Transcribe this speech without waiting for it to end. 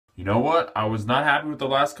You know what? I was not happy with the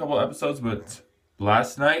last couple episodes, but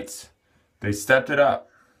last night they stepped it up.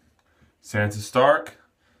 Sansa Stark,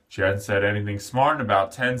 she hadn't said anything smart in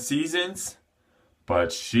about 10 seasons,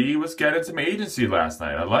 but she was getting some agency last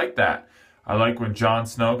night. I like that. I like when Jon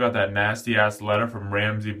Snow got that nasty ass letter from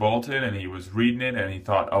Ramsay Bolton and he was reading it and he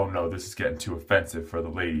thought, oh no, this is getting too offensive for the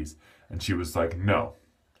ladies. And she was like, no,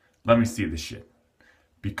 let me see this shit.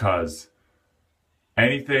 Because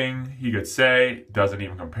anything he could say doesn't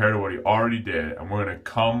even compare to what he already did. And we're going to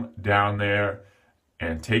come down there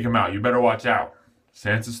and take him out. You better watch out.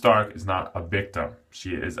 Sansa Stark is not a victim.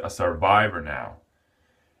 She is a survivor now.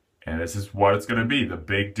 And this is what it's going to be. The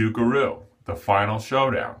big Duke-a-roo. The final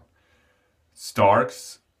showdown.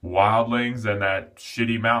 Starks, wildlings, and that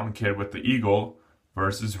shitty mountain kid with the eagle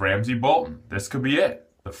versus Ramsay Bolton. This could be it.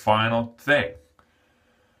 The final thing.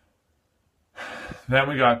 Then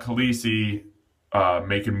we got Khaleesi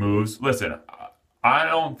making moves. Listen, I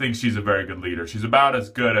don't think she's a very good leader. She's about as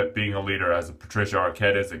good at being a leader as Patricia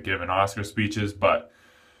Arquette is at giving Oscar speeches, but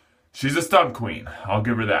she's a stunt queen. I'll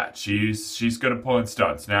give her that. She's good at pulling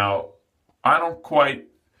stunts. Now, I don't quite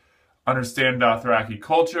understand Dothraki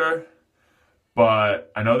culture,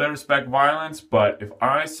 but I know they respect violence, but if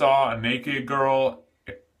I saw a naked girl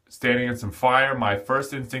standing in some fire, my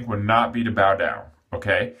first instinct would not be to bow down,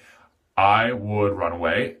 okay? I would run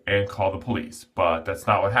away and call the police, but that's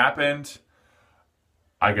not what happened.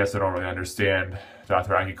 I guess I don't really understand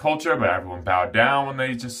Dothraki culture, but everyone bowed down when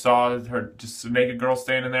they just saw her, just a naked girl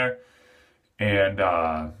standing there. And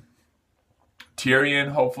Tyrion,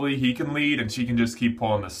 hopefully he can lead and she can just keep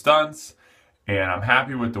pulling the stunts. And I'm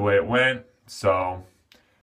happy with the way it went. So